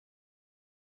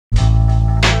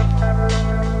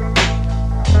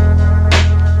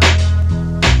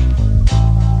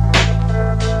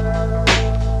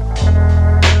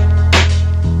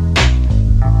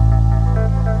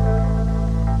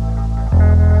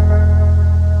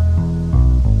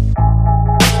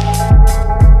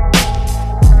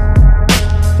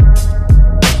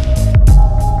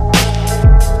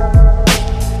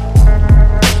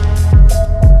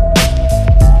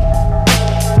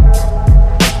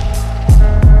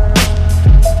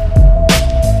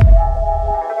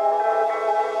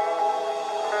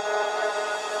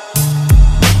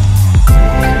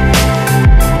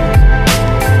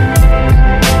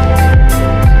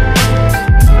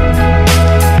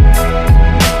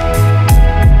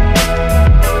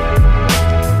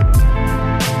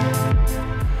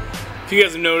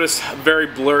noticed a very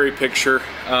blurry picture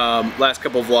last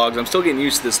couple of vlogs. I'm still getting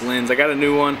used to this lens. I got a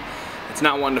new one. It's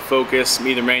not wanting to focus,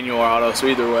 either manual or auto, so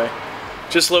either way.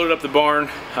 Just loaded up the barn.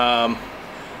 I'm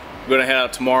gonna head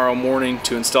out tomorrow morning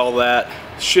to install that.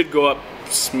 Should go up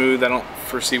smooth. I don't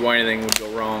foresee why anything would go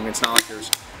wrong. It's not like there's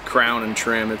crown and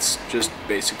trim. It's just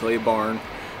basically a barn.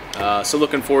 So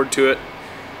looking forward to it,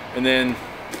 and then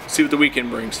see what the weekend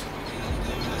brings.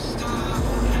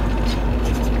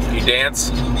 You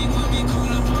dance?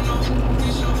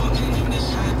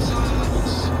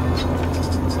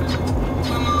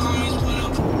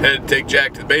 Had to take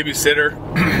Jack to the babysitter.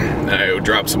 I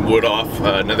drop some wood off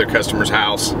another customer's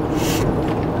house.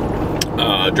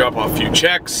 Drop off a few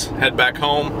checks, head back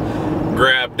home,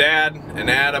 grab Dad and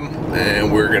Adam,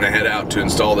 and we're gonna head out to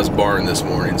install this barn this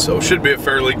morning. So should be a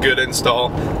fairly good install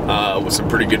with some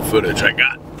pretty good footage. I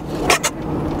got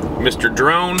Mr.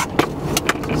 Drone,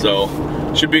 so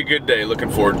should be a good day.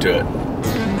 Looking forward to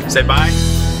it. Say bye.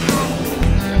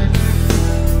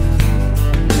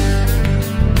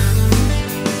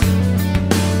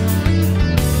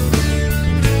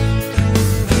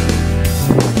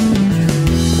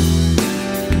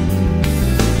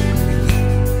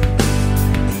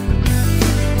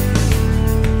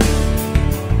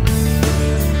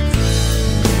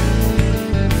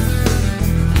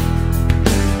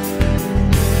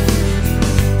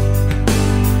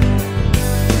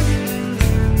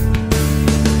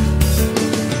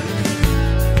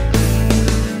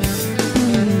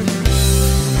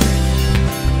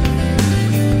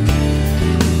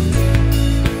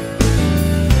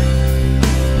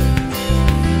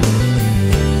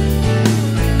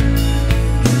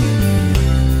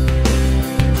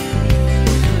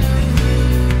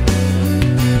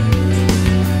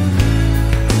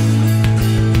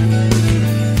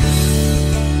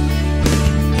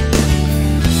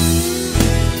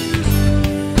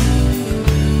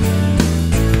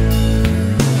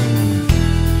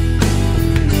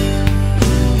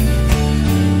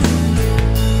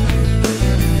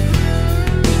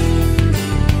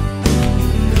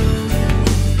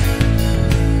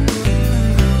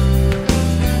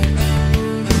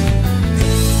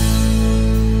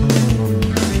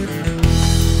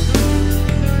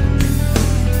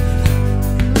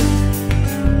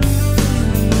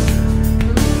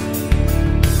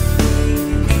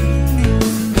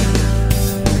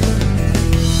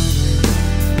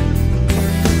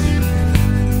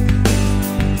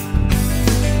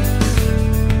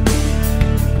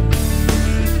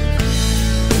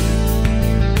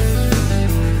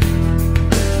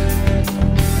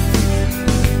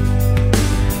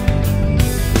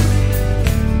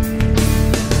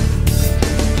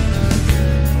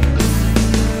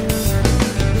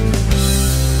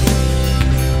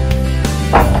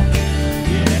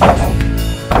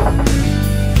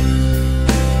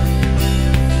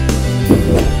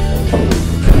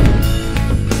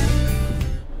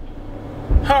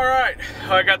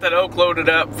 I got that oak loaded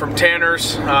up from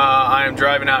Tanner's. I am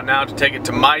driving out now to take it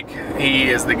to Mike. He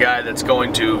is the guy that's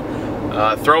going to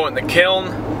throw it in the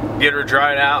kiln, get her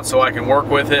dried out so I can work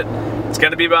with it. It's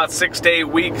going to be about 6 to 8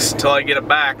 weeks till I get it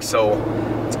back, so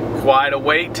it's quite a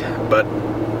wait, but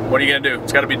what are you going to do?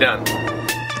 It's got to be done.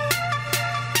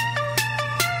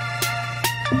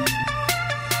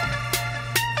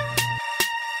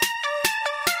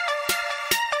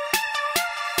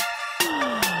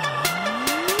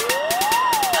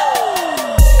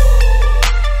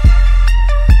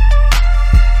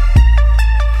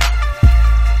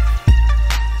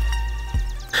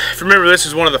 Remember, this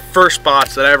is one of the first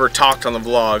spots that I ever talked on the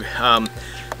vlog.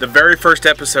 The very first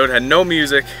episode had no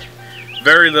music,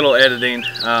 very little editing.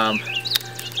 I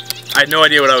had no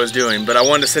idea what I was doing, but I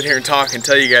wanted to sit here and talk and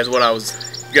tell you guys what I was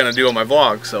gonna do on my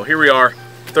vlog. So here we are,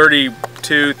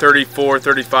 32, 34,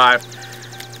 35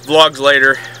 vlogs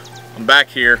later. I'm back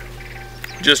here.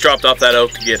 Just dropped off that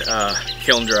oak to get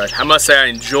kiln dried. I must say I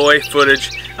enjoy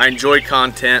footage. I enjoy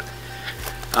content.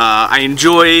 I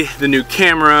enjoy the new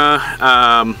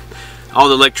camera, all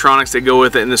the electronics that go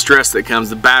with it, and the stress that comes,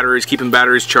 the batteries, keeping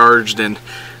batteries charged, and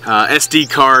SD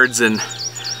cards, and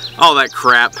all that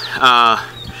crap.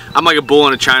 I'm like a bull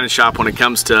in a china shop when it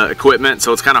comes to equipment,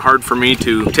 so it's kind of hard for me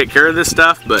to take care of this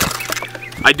stuff, but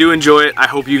I do enjoy it. I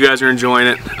hope you guys are enjoying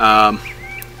it.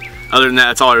 Other than that,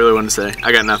 that's all I really wanted to say.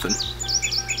 I got nothing.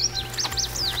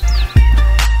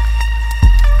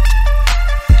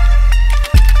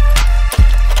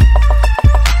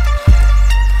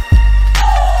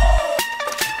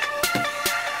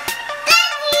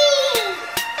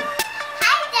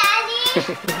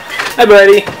 Hi,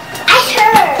 buddy. I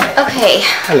heard. Okay.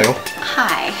 Hello.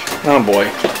 Hi. Oh boy.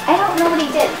 I don't know what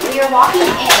he did. We were walking in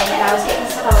and I was getting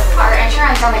stuff out of the car and sure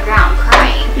I was on the ground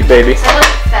crying. You baby. So I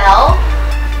like fell.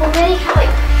 Well then he kept like,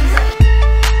 he's like,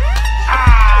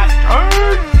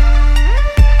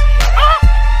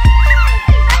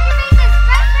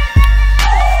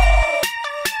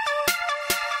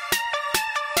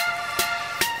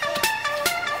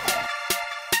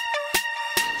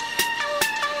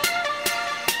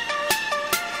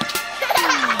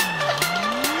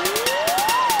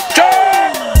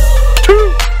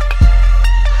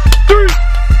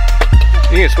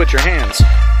 You need to switch your hands.